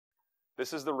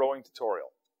This is the rowing tutorial.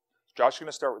 Josh is going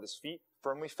to start with his feet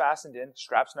firmly fastened in,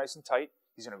 straps nice and tight.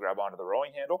 He's going to grab onto the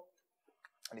rowing handle,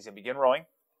 and he's going to begin rowing.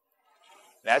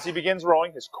 And as he begins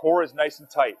rowing, his core is nice and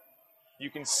tight. You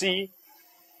can see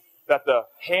that the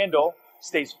handle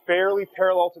stays fairly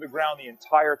parallel to the ground the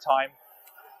entire time,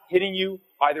 hitting you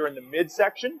either in the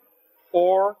midsection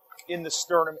or in the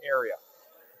sternum area.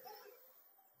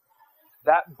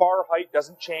 That bar height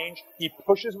doesn't change. He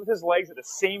pushes with his legs at the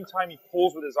same time he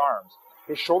pulls with his arms.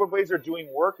 His shoulder blades are doing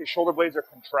work, his shoulder blades are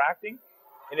contracting,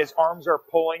 and his arms are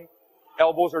pulling,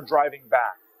 elbows are driving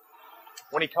back.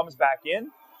 When he comes back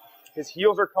in, his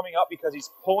heels are coming up because he's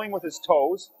pulling with his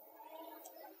toes,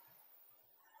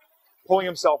 pulling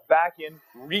himself back in,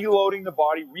 reloading the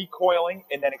body, recoiling,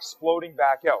 and then exploding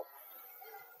back out.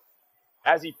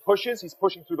 As he pushes, he's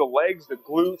pushing through the legs, the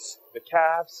glutes, the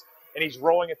calves, and he's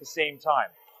rowing at the same time.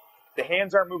 The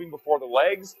hands aren't moving before the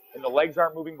legs, and the legs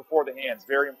aren't moving before the hands.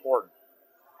 Very important.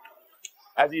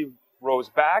 As he rows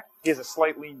back, he has a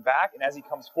slight lean back, and as he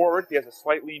comes forward, he has a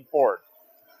slight lean forward.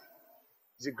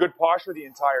 He's in good posture the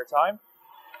entire time.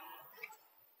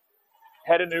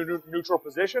 Head in a neutral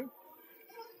position.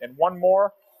 And one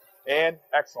more, and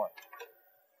excellent.